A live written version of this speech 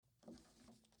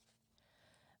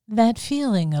That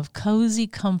feeling of cozy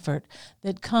comfort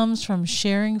that comes from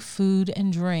sharing food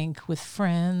and drink with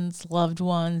friends, loved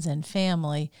ones, and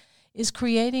family is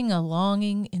creating a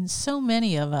longing in so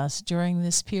many of us during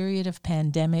this period of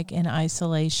pandemic and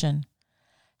isolation.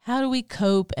 How do we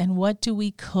cope and what do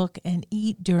we cook and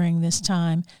eat during this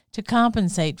time to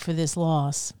compensate for this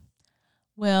loss?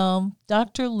 Well,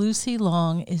 Dr. Lucy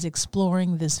Long is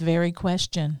exploring this very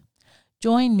question.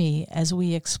 Join me as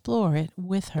we explore it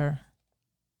with her.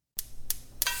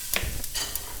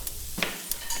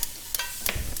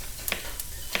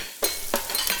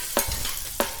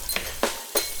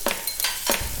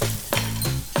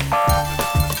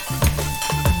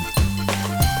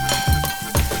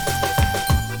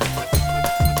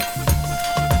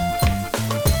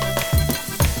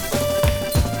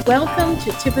 Welcome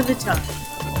to Tip of the Tongue,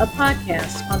 a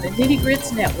podcast on the Nitty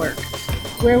Grits Network,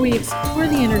 where we explore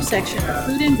the intersection of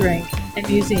food and drink and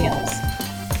museums.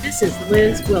 This is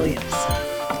Liz Williams.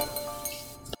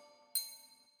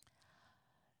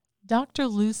 Dr.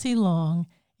 Lucy Long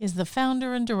is the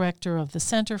founder and director of the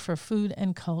Center for Food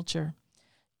and Culture.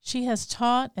 She has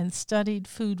taught and studied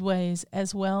foodways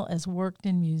as well as worked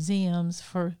in museums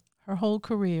for her whole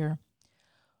career.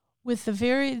 With the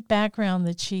varied background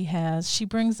that she has, she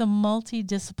brings a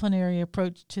multidisciplinary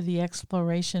approach to the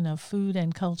exploration of food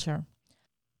and culture.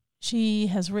 She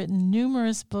has written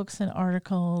numerous books and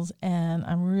articles, and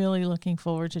I'm really looking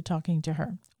forward to talking to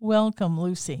her. Welcome,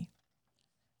 Lucy.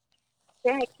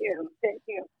 Thank you. Thank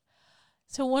you.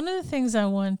 So one of the things I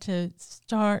want to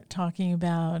start talking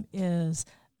about is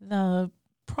the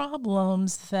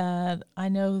problems that I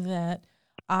know that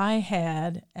I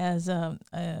had as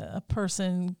a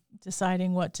person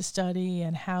deciding what to study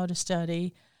and how to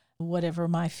study, whatever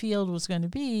my field was going to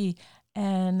be.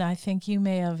 And I think you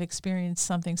may have experienced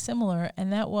something similar.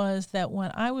 And that was that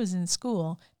when I was in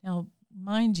school, now,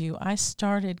 mind you, I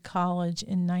started college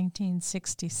in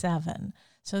 1967.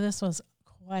 So this was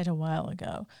quite a while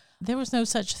ago. There was no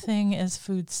such thing as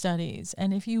food studies.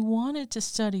 And if you wanted to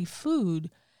study food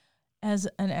as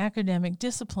an academic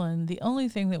discipline, the only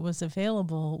thing that was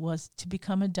available was to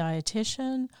become a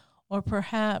dietitian or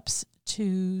perhaps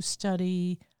to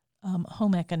study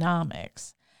home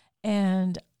economics.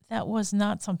 And that was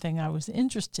not something I was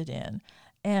interested in.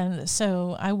 And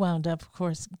so I wound up, of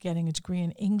course, getting a degree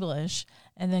in English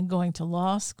and then going to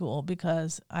law school,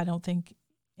 because I don't think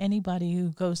anybody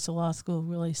who goes to law school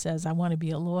really says, I want to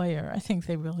be a lawyer. I think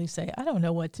they really say, I don't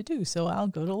know what to do, so I'll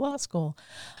go to law school.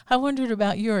 I wondered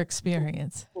about your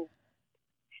experience.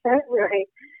 That's right.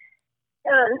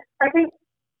 I think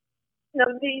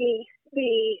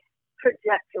the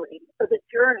trajectory or the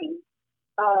journey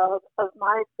of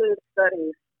my food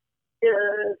studies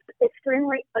is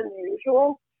extremely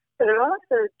unusual, but it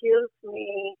also gives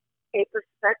me a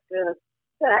perspective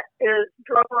that is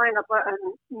drawing upon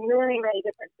many, many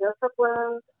different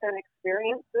disciplines and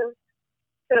experiences.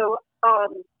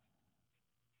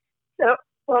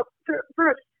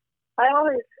 First, I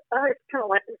always kind of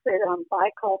like to say that I'm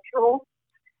bicultural,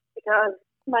 because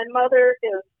my mother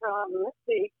is from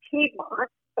the Piedmont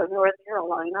of North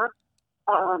Carolina.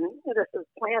 This is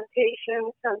plantation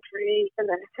country and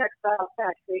then textile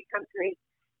factory country.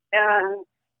 And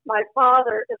my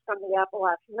father is from the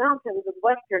Appalachian Mountains of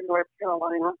western North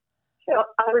Carolina. So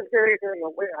I was very, very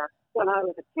aware when I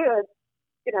was a kid,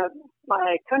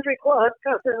 my country club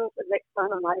cousins would make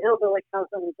fun of my hillbilly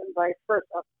cousins and vice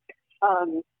versa.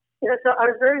 So I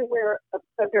was very aware of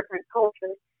different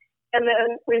cultures. And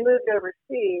then we moved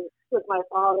overseas with my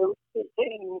father,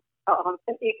 became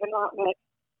an economic.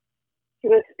 He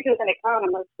was an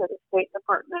economist for the State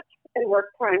Department and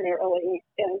worked primarily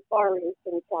in Far East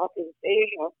and Southeast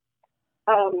Asia.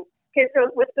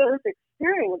 So with those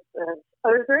experiences,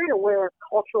 I was very aware of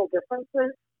cultural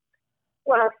differences.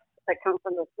 Plus, I come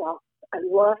from the South. I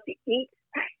love to eat.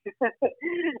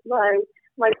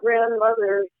 My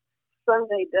grandmother's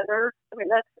Sunday dinner. I mean,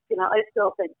 that's, I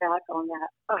still think back on that.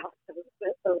 It was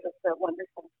just so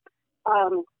wonderful.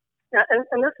 And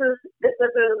this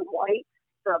is white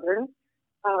Southern,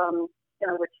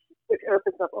 which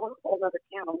opens up a whole other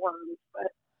can of worms.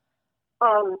 But,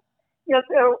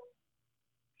 so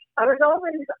I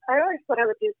always thought I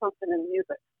would do something in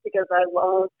music, because I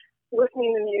loved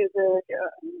listening to music,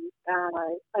 and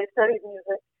I studied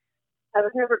music. I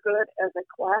was never good as a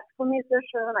classical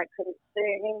musician. I couldn't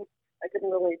sing. I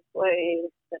couldn't really play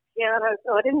the piano,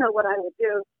 so I didn't know what I would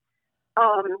do.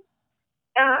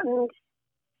 And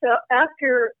so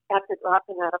after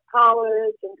dropping out of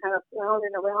college and kind of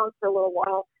floundering around for a little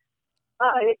while,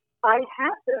 I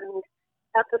happened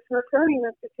at the Smithsonian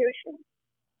Institution.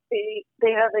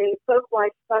 They have a folk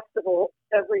life festival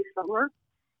every summer,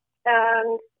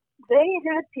 and they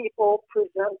had people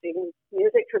presenting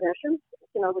music traditions,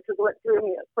 which is what drew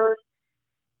me at first.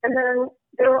 And then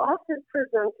they were also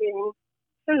presenting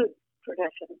food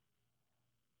traditions.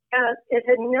 And it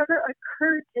had never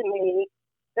occurred to me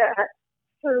that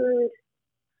food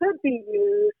could be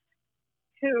used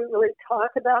to really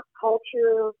talk about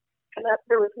culture, and that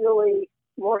there was really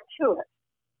more to it.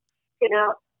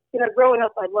 Growing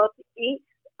up, I loved to eat.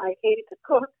 I hated to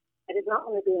cook. I did not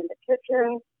want to be in the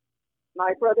kitchen.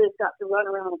 My brothers got to run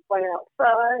around and play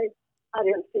outside. I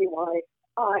didn't see why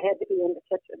I had to be in the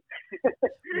kitchen.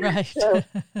 Right. So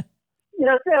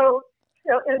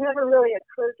it never really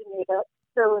occurred to me that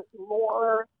there was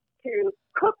more to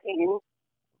cooking,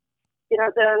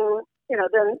 than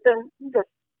just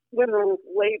women's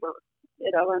labor,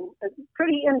 and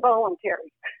pretty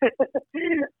involuntary.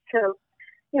 So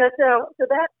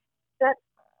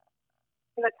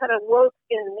that kind of woke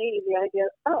in me the idea,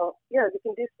 you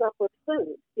can do stuff with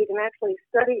food. You can actually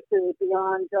study food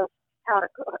beyond just how to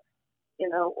cook,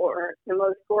 or the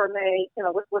most gourmet,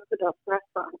 what's the best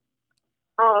restaurant.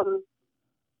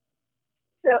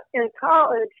 So in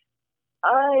college,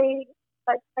 I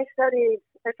studied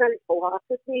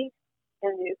philosophy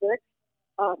and music,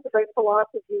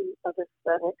 philosophy of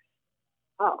aesthetics,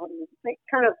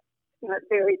 kind of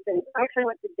varied things. I actually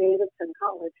went to Davidson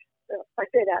College. So I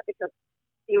say that because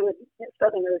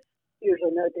Southerners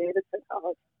usually know Davidson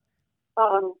College.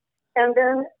 And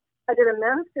then I did a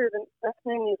master's in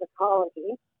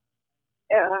ethnomusicology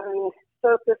and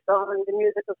focused on the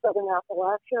music of Southern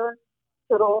Appalachia,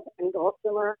 fiddle and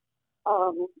dulcimer,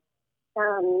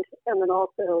 and then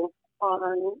also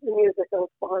on the music of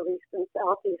Far East and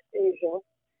Southeast Asia.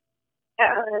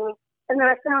 And then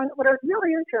I found what I was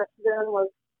really interested in was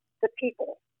the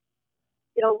people.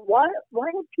 Why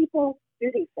did people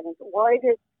do these things? What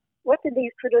did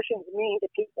these traditions mean to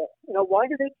people? Why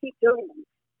do they keep doing them?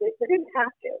 They didn't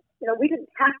have to. We didn't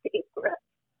have to eat grits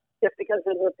just because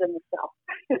we lived in the South.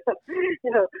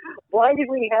 Why did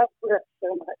we have grits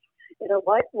so much?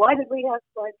 Why did we have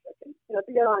fried chicken?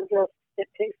 Beyond just it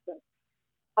tasted.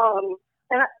 And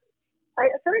I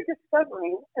started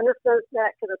discovering, and this goes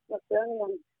back to the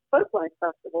Smithsonian Folklife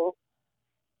Festival,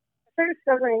 I started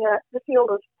discovering that the field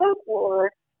of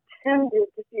folklore tended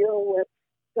to deal with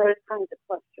those kinds of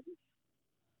questions.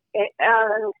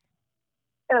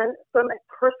 And from a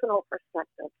personal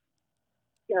perspective,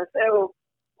 so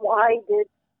why did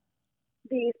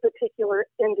these particular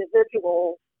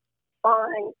individuals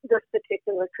find this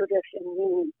particular tradition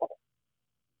meaningful?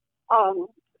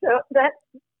 So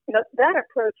that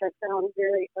approach I found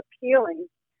very appealing.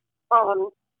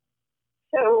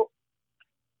 So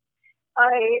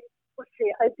I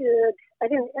did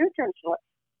an internship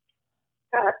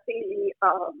at the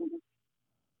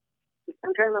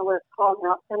I'm trying to remember what it's called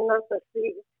now, in Memphis,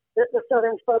 the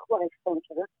Southern Folklife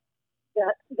Center.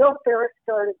 That Bill Ferris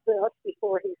started this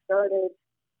before he started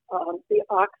the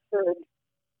Oxford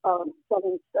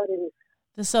Southern Studies.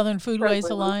 The Southern Foodways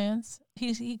program. Alliance.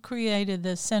 He created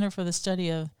the Center for the Study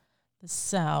of the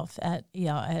South at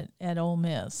Ole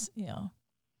Miss. Yeah.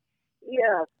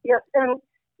 Yes, and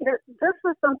this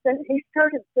was something he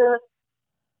started this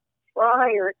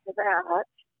prior to that,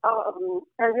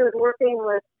 and he was working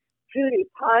with Judy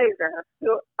Pizer,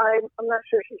 who I'm not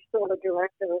sure she's still the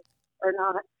director or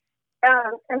not.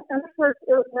 And it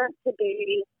was meant to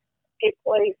be a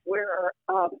place where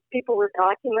people were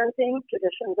documenting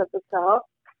traditions of the South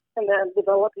and then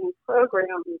developing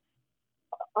programs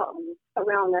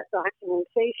around that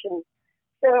documentation.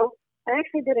 So I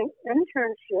actually did an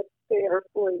internship there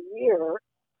for a year,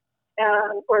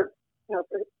 for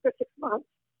 6 months.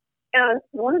 And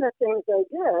one of the things I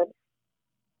did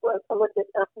was I looked at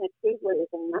ethnic foodways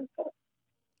in Memphis.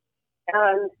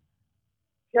 And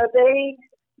they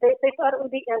thought it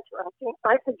would be interesting.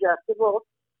 I suggested,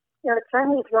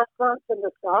 Chinese restaurants in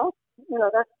the South,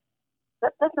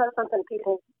 that's not something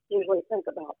people usually think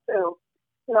about. So,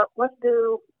 let's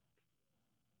do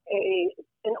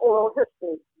an oral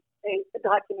history, a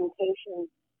documentation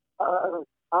of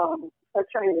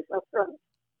Chinese restaurants.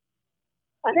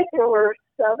 I think there were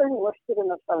 7 listed in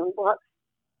the phone book.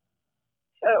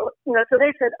 So, so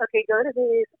they said, okay, go to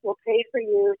these, we'll pay for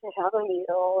you to have a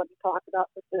meal and talk about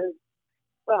the food.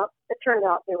 Well, it turned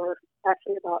out there were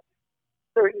actually about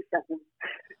 37.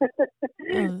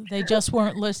 They just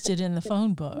weren't listed in the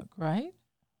phone book, right?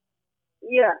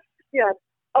 Yes.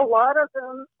 A lot of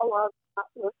them not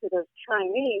listed as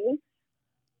Chinese.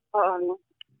 Some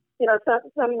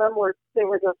of them were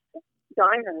just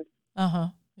diners.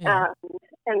 Yeah.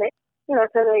 And they,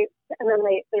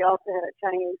 they also had a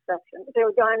Chinese section. They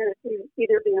were diners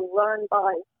either being run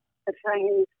by a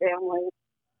Chinese family,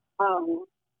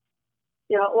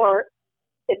 or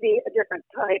it'd be a different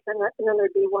type, and then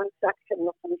there'd be one section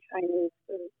with some Chinese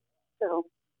food. So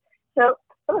it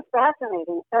was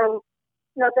fascinating, and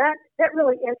that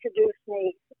really introduced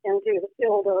me into the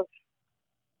field of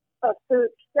food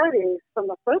studies from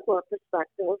a folklore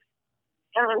perspective.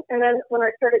 And then when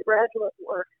I started graduate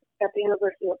work at the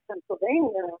University of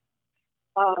Pennsylvania,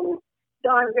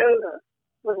 Don Yoder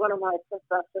was one of my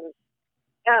professors,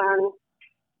 and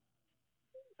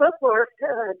folklore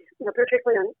had,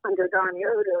 particularly under Don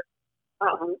Yoder,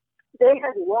 they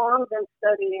had long been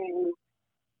studying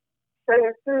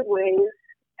foodways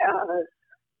as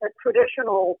a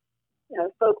traditional,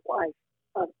 folk life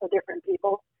of different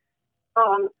people.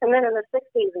 And then in the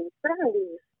 60s and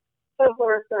 70s,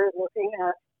 folklore started looking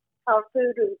at how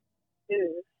food was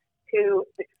used to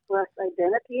express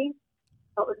identity,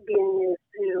 how it was being used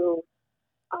to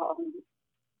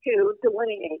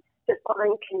delineate,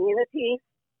 define communities,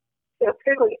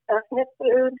 particularly ethnic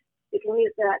food. You can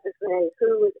use that to say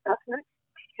who is ethnic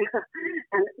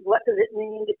and what does it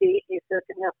mean to be a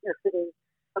certain ethnicity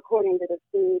according to the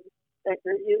food that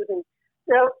you're using.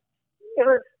 So it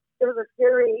was a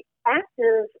very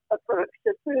active approach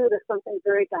to food as something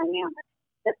very dynamic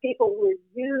that people were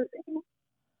using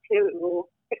to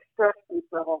express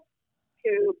themselves,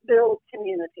 to build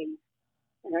community,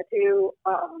 to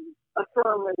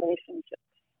affirm relationships.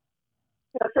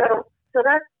 So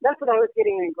that's what I was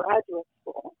getting in graduate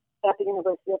school at the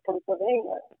University of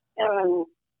Pennsylvania, and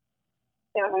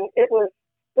this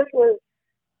was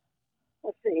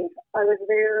let's see, I was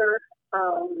there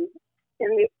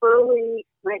in the early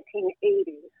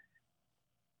 1980s,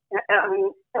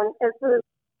 and it was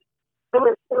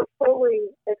fully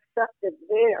accepted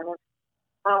there,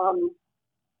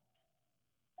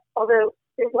 although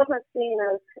it wasn't seen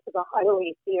as a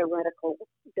highly theoretical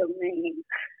domain.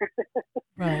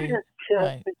 Right.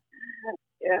 Right.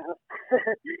 Yeah.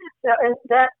 And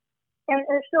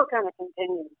it still kind of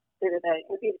continues to today.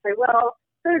 And people say, well,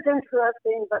 food's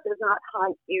interesting, but there's not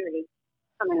high theory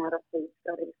coming out of food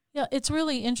studies. Yeah, it's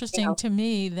really interesting to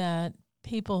me that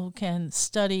people can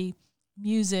study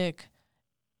music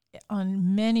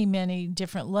on many, many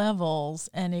different levels,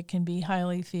 and it can be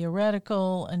highly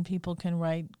theoretical, and people can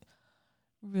write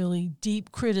really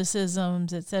deep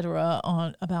criticisms, etc.,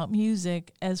 about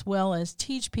music, as well as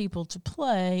teach people to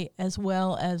play, as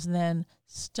well as then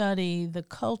study the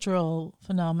cultural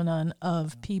phenomenon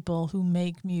of people who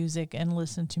make music and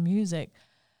listen to music.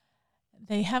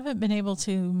 They haven't been able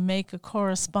to make a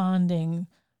corresponding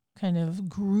kind of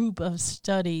group of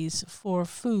studies for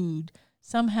food.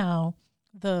 Somehow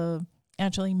the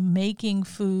actually making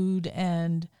food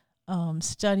and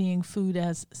studying food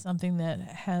as something that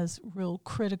has real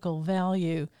critical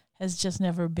value has just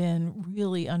never been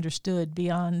really understood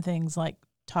beyond things like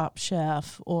Top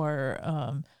Chef or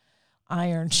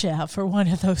Iron Chef or one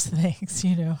of those things,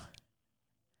 Mm-hmm.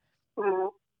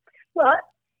 Well,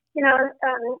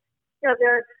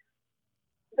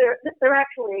 there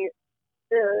actually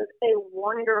is a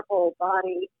wonderful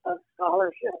body of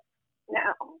scholarship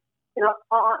now,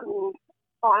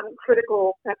 on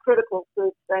critical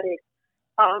food studies.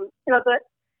 But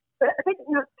I think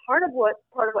part of what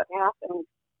happened,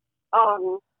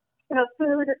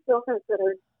 food is still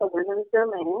considered a women's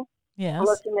domain. Yes.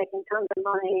 Unless you're making tons of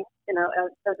money,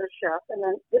 as a chef, and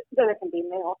then it can be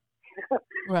male.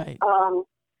 Right.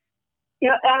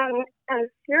 And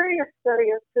serious study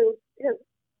of food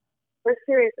or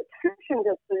serious attention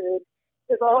to food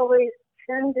has always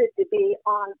tended to be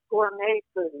on gourmet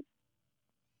food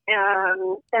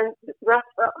and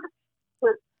restaurants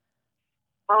with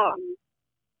so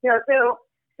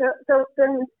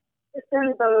it's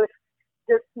been both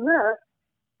dismissed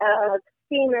as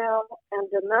female and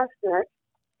domestic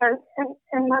and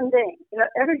mundane.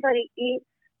 Everybody eats.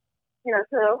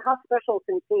 So how special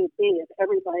can food be if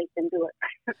everybody can do it?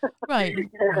 Right.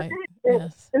 Right.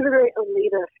 It's a very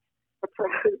elitist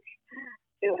approach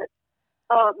to it.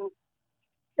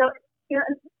 So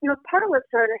part of what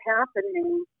started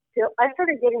happening, I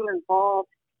started getting involved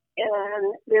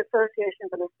in the Association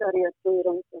for the Study of Food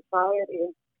and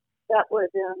Society. That was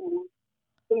in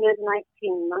the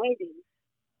mid-1990s,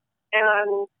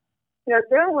 and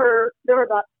there were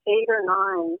about 8 or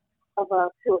 9 of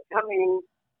us who were coming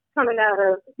out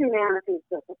of humanities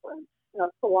disciplines,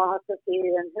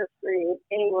 philosophy and history,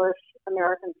 English,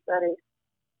 American studies.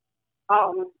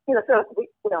 So we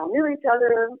all knew each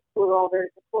other. We were all very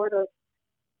supportive.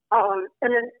 And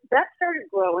then that started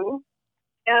growing,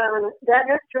 and that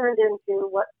has turned into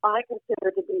what I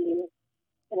consider to be,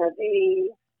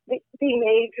 the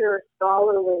major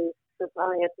scholarly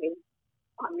society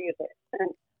on music and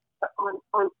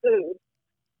on food.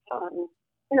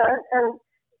 and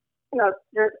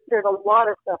there's a lot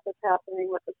of stuff that's happening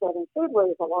with the Southern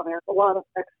Foodways Alliance, a lot of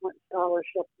excellent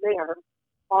scholarship there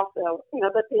also,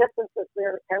 but the emphasis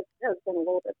there has been a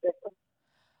little bit different.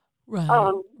 Right,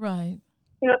 right.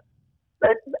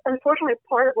 But unfortunately,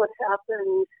 part of what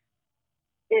happened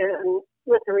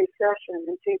with the recession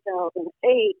in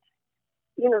 2008,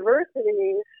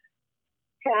 universities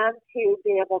had to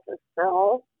be able to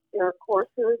sell their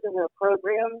courses and their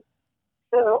programs.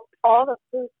 So all the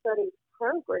food studies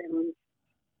programs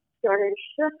started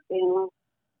shifting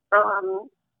from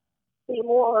the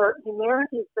more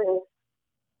humanities-based,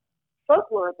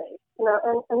 folklore-based,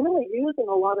 and really using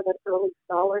a lot of the early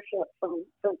scholarship from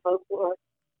folklore.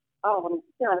 It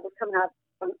was coming out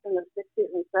in the 60s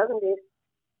and 70s.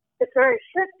 It started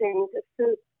shifting to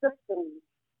food systems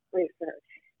research.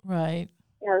 Right.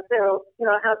 So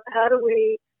how do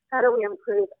we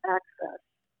improve access?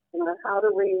 How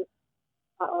do we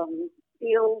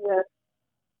deal with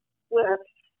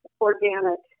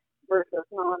organic versus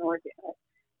non-organic?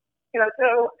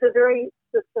 So very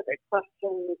specific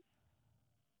questions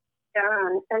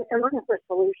and looking for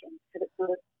solutions to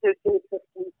food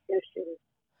systems issues.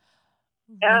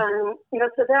 And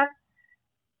so that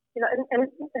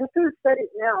and food studies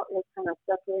now is kind of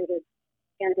separated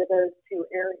into those two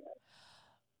areas.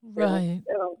 Right,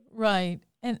 right.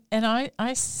 And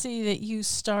I see that you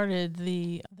started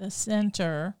the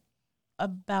center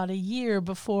about a year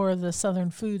before the Southern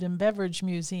Food and Beverage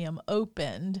Museum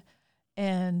opened.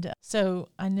 And so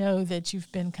I know that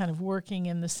you've been kind of working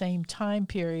in the same time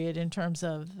period in terms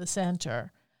of the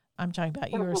center. I'm talking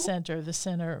about your center, the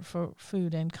Center for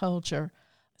Food and Culture.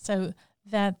 So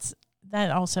that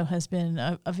also has been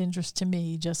of interest to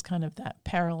me, just kind of that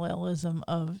parallelism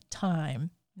of time,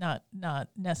 not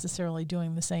necessarily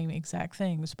doing the same exact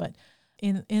things, but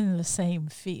in the same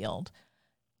field.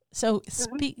 So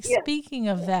speaking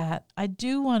of that, I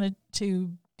do want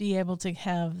to be able to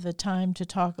have the time to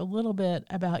talk a little bit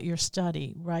about your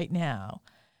study right now.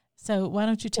 So why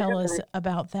don't you tell us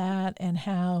about that and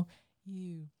how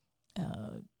you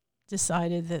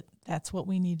decided that that's what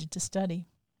we needed to study?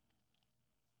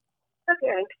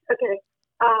 Okay.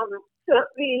 So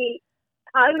the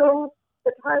title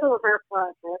of our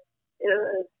project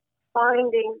is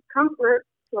Finding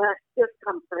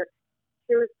Comfort/Discomfort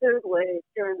Through Foodways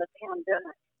During the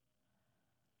Pandemic.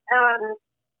 And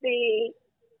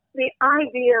the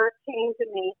idea came to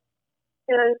me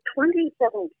in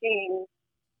 2017.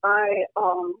 I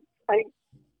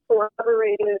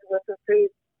collaborated with a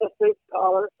food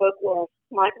scholar, folklorist,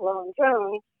 Michael Owen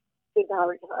Jones, who's now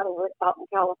retired out in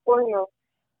California,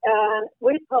 and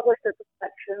we published a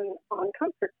section on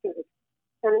comfort food,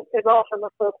 and it's all from a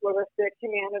folkloristic,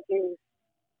 humanities,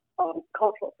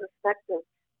 cultural perspective.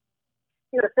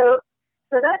 So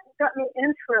that got me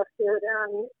interested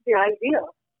in the idea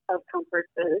of comfort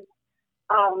food.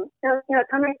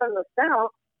 Coming from the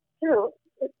South too,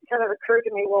 it kind of occurred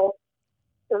to me, well,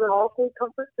 isn't all food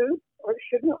comfort food, or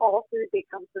shouldn't all food be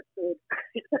comfort food?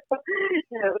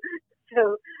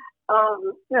 So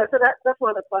that's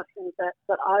one of the questions that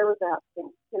I was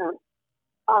asking.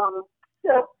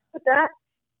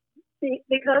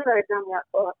 Because I'd done that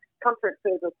book, comfort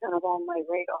food was kind of on my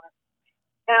radar,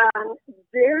 and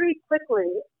very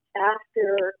quickly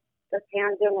after the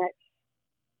pandemic,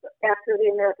 after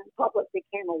the American public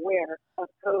became aware of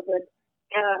COVID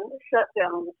and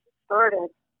shutdowns started,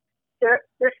 there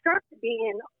started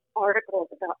being articles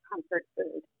about comfort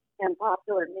food in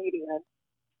popular media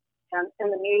and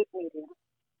in the news media.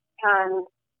 And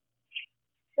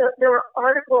so there were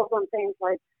articles on things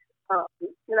like,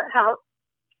 how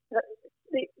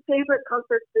the favorite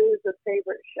comfort foods of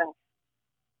favorite chefs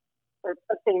or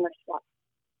a famous chef.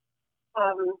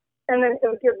 And then it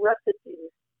would give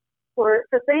recipes for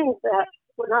things that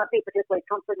would not be particularly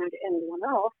comforting to anyone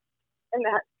else, and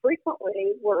that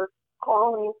frequently were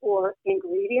calling for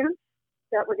ingredients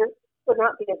that would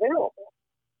not be available,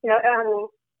 and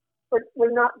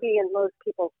would not be in most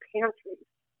people's pantries.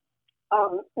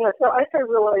 So I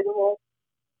started realizing, well,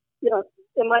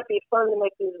 it might be fun to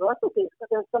make these recipes, but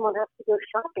then someone has to go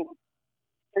shopping,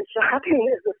 and shopping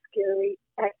is a scary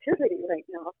activity right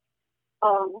now.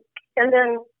 And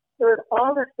then there's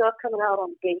all this stuff coming out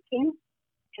on baking,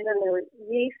 and then there were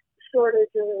yeast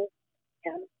shortages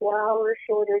and flour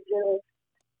shortages,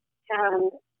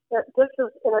 and that this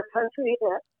is in a country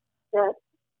that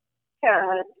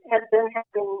had been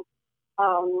having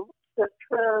this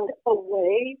trend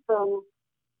away from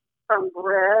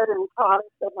bread and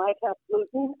products that might have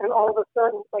gluten, and all of a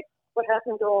sudden, like, what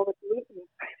happened to all the gluten?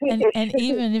 And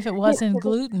even if it wasn't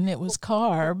gluten, it was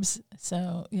carbs.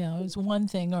 So, it was one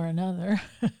thing or another.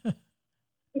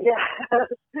 Yeah.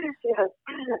 yes.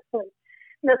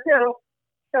 No,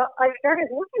 so I started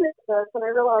looking at this, and I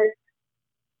realized,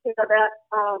 that,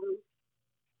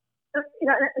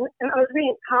 and I was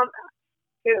reading comments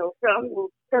too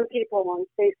from people on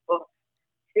Facebook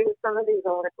to some of these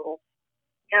articles,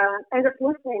 and just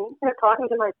listening, talking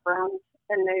to my friends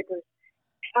and neighbors.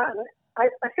 I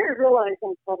started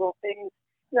realizing several things,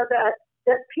 that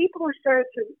people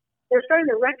they're starting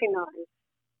to recognize,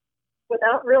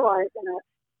 without realizing it,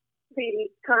 the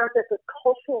concept of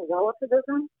cultural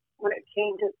relativism when it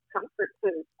came to comfort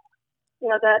food.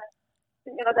 That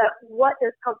what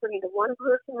is comforting to one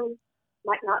person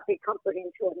might not be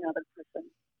comforting to another person.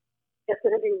 It's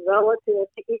going to be relative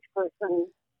to each person's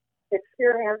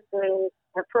experiences,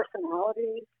 their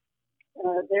personalities,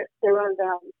 their own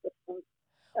value systems,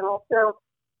 and also.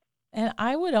 And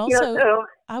I would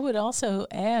also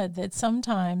add that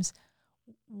sometimes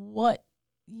what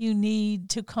you need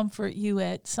to comfort you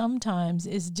at sometimes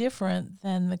is different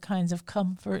than the kinds of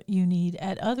comfort you need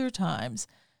at other times.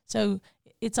 So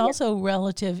it's also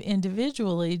relative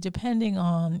individually depending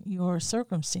on your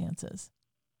circumstances.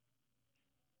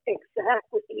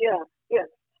 Exactly. Yeah.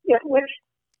 Which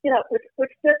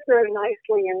fits very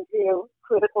nicely into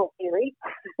critical theory.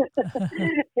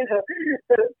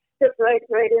 So fits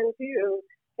right into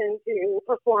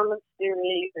performance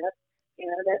theory.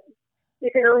 That you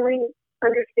can only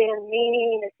understand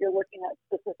meaning if you're looking at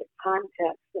specific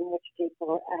context in which people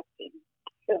are acting.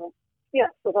 So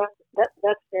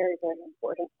that's very, very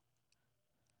important.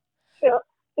 So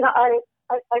I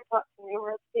talked to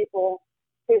numerous people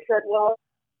who said, well,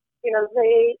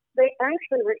 they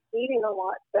actually were eating a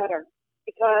lot better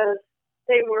because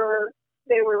they were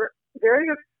very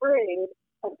afraid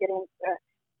of getting sick.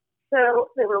 So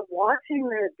they were watching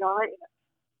their diet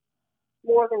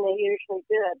more than they usually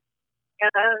did.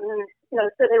 And,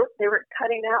 so they were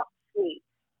cutting out sweets.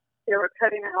 They were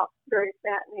cutting out very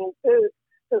fattening foods.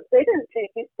 So they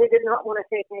did not want to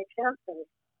take any chances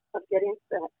of getting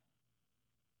sick.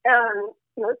 And,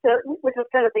 which was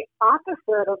kind of the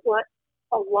opposite of what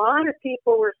a lot of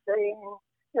people were saying.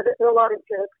 There are a lot of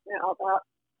jokes now about,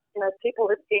 people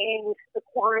have gained the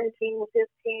quarantine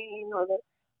 15 or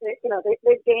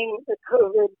they gained the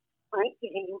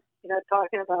COVID-19,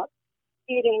 talking about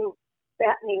eating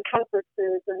fattening comfort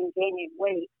foods and gaining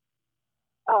weight.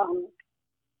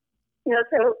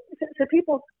 So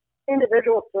people's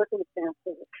individual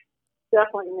circumstances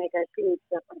definitely make a huge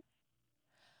difference.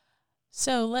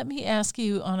 So let me ask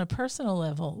you on a personal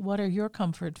level, what are your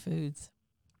comfort foods?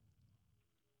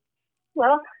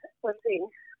 Well, let's see.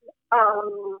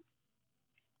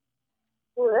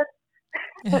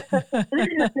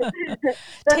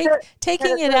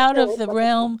 Taking it out of the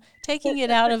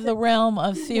realm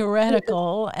of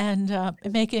theoretical and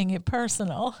making it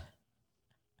personal.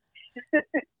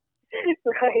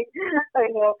 Right, I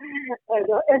know,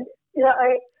 and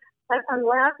I'm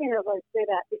laughing as I say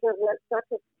that because that's such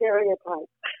a stereotype.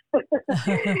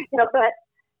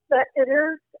 But it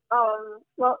is.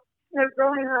 Well,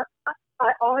 growing up,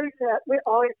 we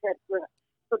always had grits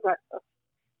for breakfast,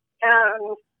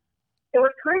 and it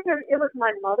was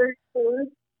my mother's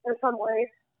food in some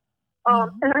ways,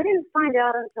 and I didn't find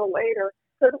out until later.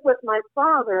 So with my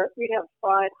father, we'd have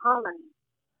fried hominy.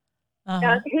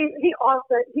 And he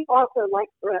also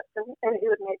liked grits, and he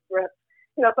would make grits.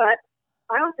 But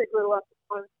I also grew up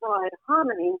on fried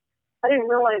hominy. I didn't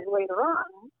realize later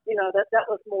on, that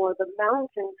was more the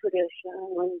mountain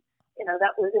tradition when,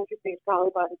 that was introduced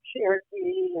probably by the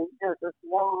Cherokee and has this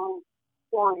long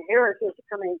heritage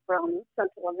coming from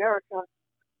Central America.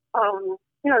 So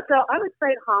I would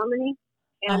say hominy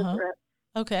and grits.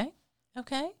 Okay.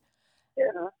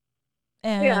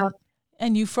 Yeah.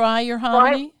 And you fry your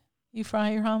hominy? You fry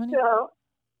your hominy? So,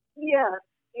 yes.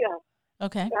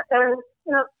 Okay.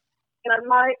 Yeah, and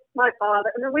my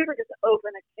father, we would just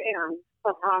open a can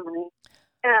of hominy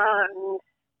and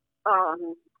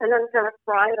then kind of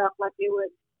fry it up like you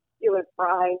would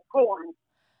fry corn.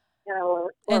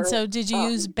 And so did you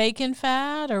use bacon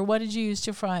fat or what did you use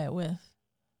to fry it with?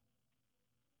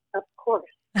 Of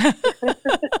course. Of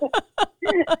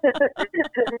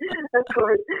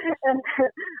course. And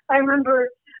I remember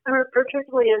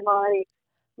particularly in my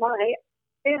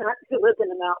aunt who lived in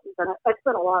the mountains, and I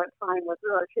spent a lot of time with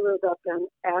her. She lived up in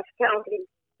Ashe County,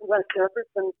 West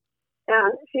Jefferson,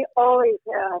 and she always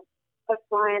had a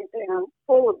frying pan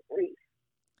full of grease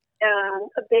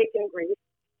and a bacon grease.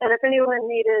 And if anyone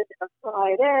needed a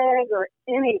fried egg or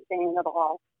anything at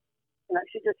all,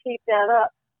 she'd just heat that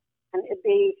up, and it'd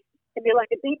be like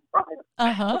a deep fryer.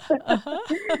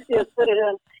 Just put it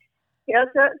in.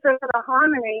 So for the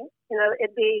hominy,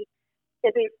 it'd be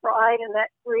fried in that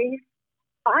grease,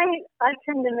 I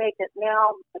tend to make it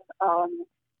now with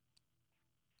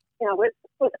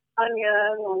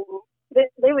onion, and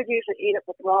they would usually eat it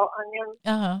with raw onion,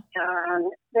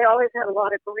 and they always had a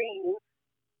lot of greens,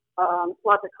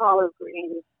 lots of collard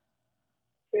greens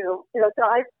too. So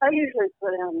I usually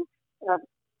put in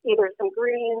either some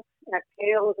greens,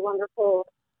 kale is wonderful,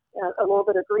 a little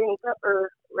bit of green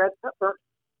pepper, red pepper,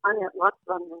 onion, lots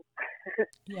of onion.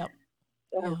 Yep.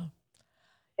 So,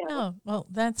 yeah. Oh, well,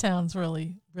 that sounds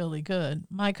really, really good.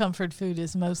 My comfort food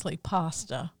is mostly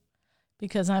pasta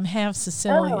because I'm half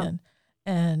Sicilian,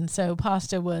 and so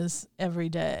pasta was every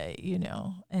day,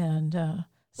 and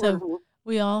so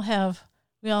we all have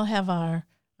our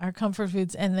comfort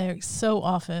foods, and they so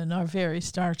often are very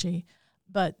starchy,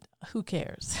 but who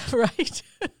cares, right?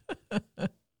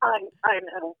 I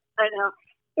know.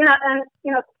 And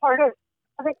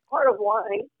I think part of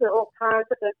why the whole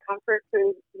concept of comfort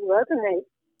food resonates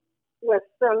with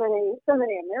so many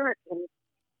Americans,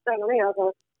 so many of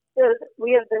us, is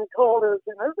we have been told over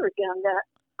and over again that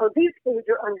these foods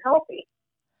are unhealthy.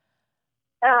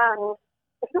 And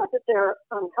it's not that they're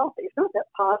unhealthy. It's not that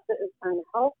pasta is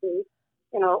unhealthy,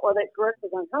 or that grits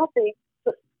is unhealthy.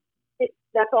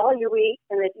 That's all you eat,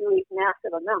 and that you eat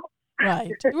massive amounts.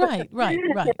 Right.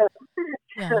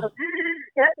 Yeah.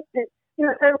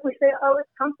 So if we say, it's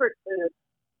comfort food,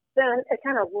 then it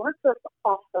kind of lets us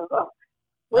off the hook.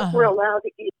 We're allowed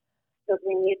to eat because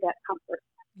we need that comfort.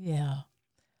 Yeah.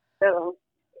 So,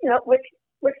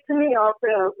 which to me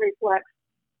also reflects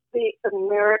the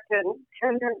American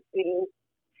tendency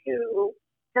to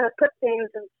kind of put things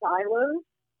in silos.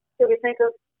 So we think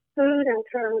of food in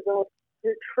terms of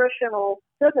nutritional,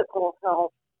 physical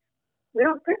health. We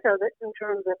don't think of it in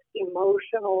terms of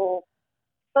emotional,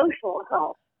 social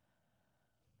health.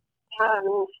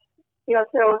 And,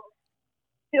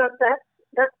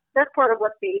 that's part of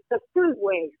what the food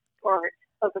waste part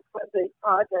of the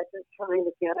project is trying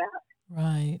to get at.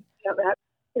 Right.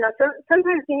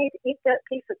 Sometimes you need to eat that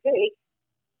piece of cake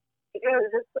because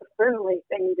it's a friendly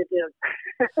thing to do.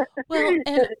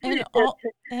 Well,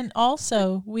 and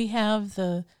also we have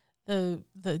the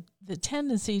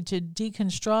tendency to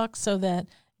deconstruct so that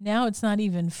now it's not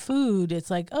even food. It's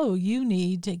like, you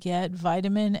need to get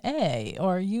vitamin A,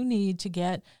 or you need to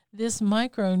get this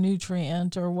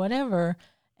micronutrient or whatever.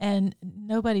 And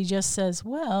nobody just says,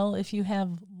 well, if you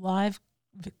have live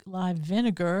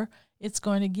vinegar, it's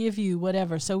going to give you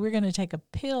whatever. So we're going to take a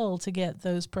pill to get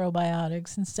those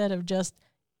probiotics instead of just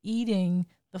eating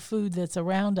the food that's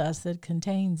around us that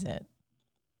contains it.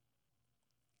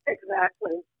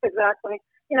 Exactly.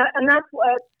 And that's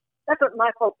what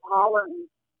Michael Pollan,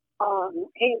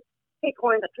 he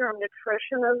coined the term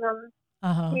nutritionism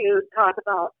to talk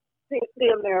about the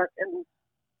American,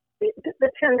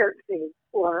 the tendency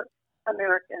for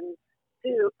Americans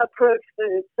to approach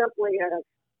food simply as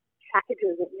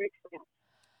packages of nutrients,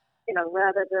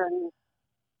 rather than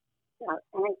an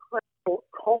incredible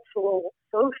cultural,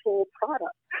 social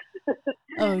product.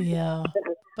 Oh yeah,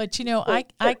 but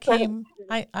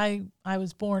I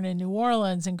was born in New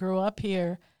Orleans and grew up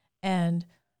here, and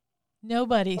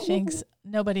nobody thinks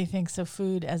of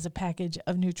food as a package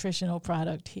of nutritional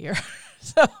product here.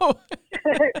 So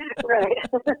right.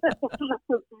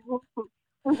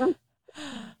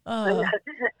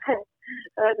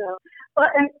 I know. Well,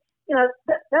 and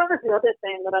that was the other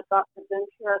thing that I thought was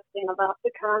interesting about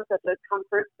the concept of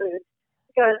comfort food,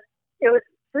 because it was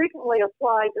frequently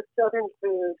applied to Southern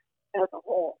food as a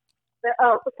whole. The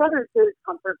Southern food is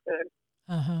comfort food,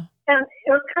 and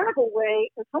it was kind of a way,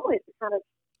 in some ways, it's kind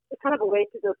of a way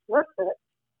to dismiss it.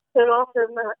 But it also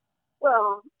meant,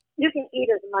 well, you can eat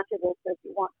as much of it as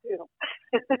you want to,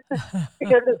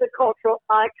 because it's a cultural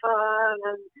icon,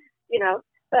 and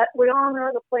but we all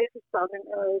know the places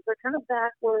Southerners are kind of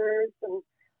backwards, and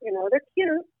they're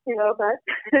cute, but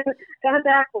kind of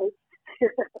backwards.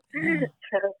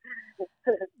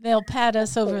 They'll pat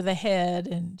us over the head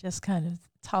and just kind of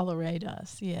tolerate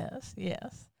us. Yes.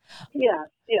 Yeah.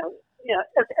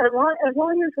 As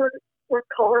long as we're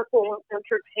colorful and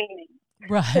entertaining.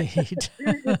 Right.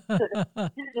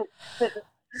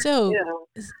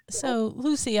 So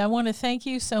Lucy, I want to thank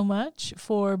you so much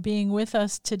for being with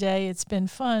us today. It's been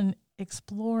fun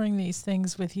exploring these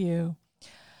things with you.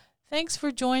 Thanks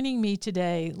for joining me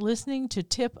today, listening to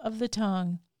Tip of the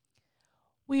Tongue.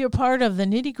 We are part of the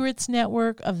Nitty Grits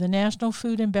Network of the National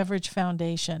Food and Beverage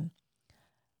Foundation.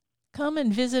 Come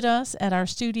and visit us at our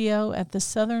studio at the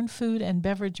Southern Food and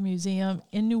Beverage Museum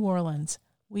in New Orleans.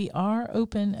 We are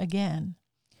open again.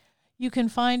 You can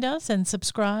find us and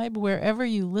subscribe wherever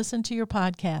you listen to your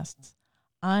podcasts.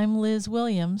 I'm Liz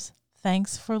Williams.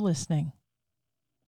 Thanks for listening.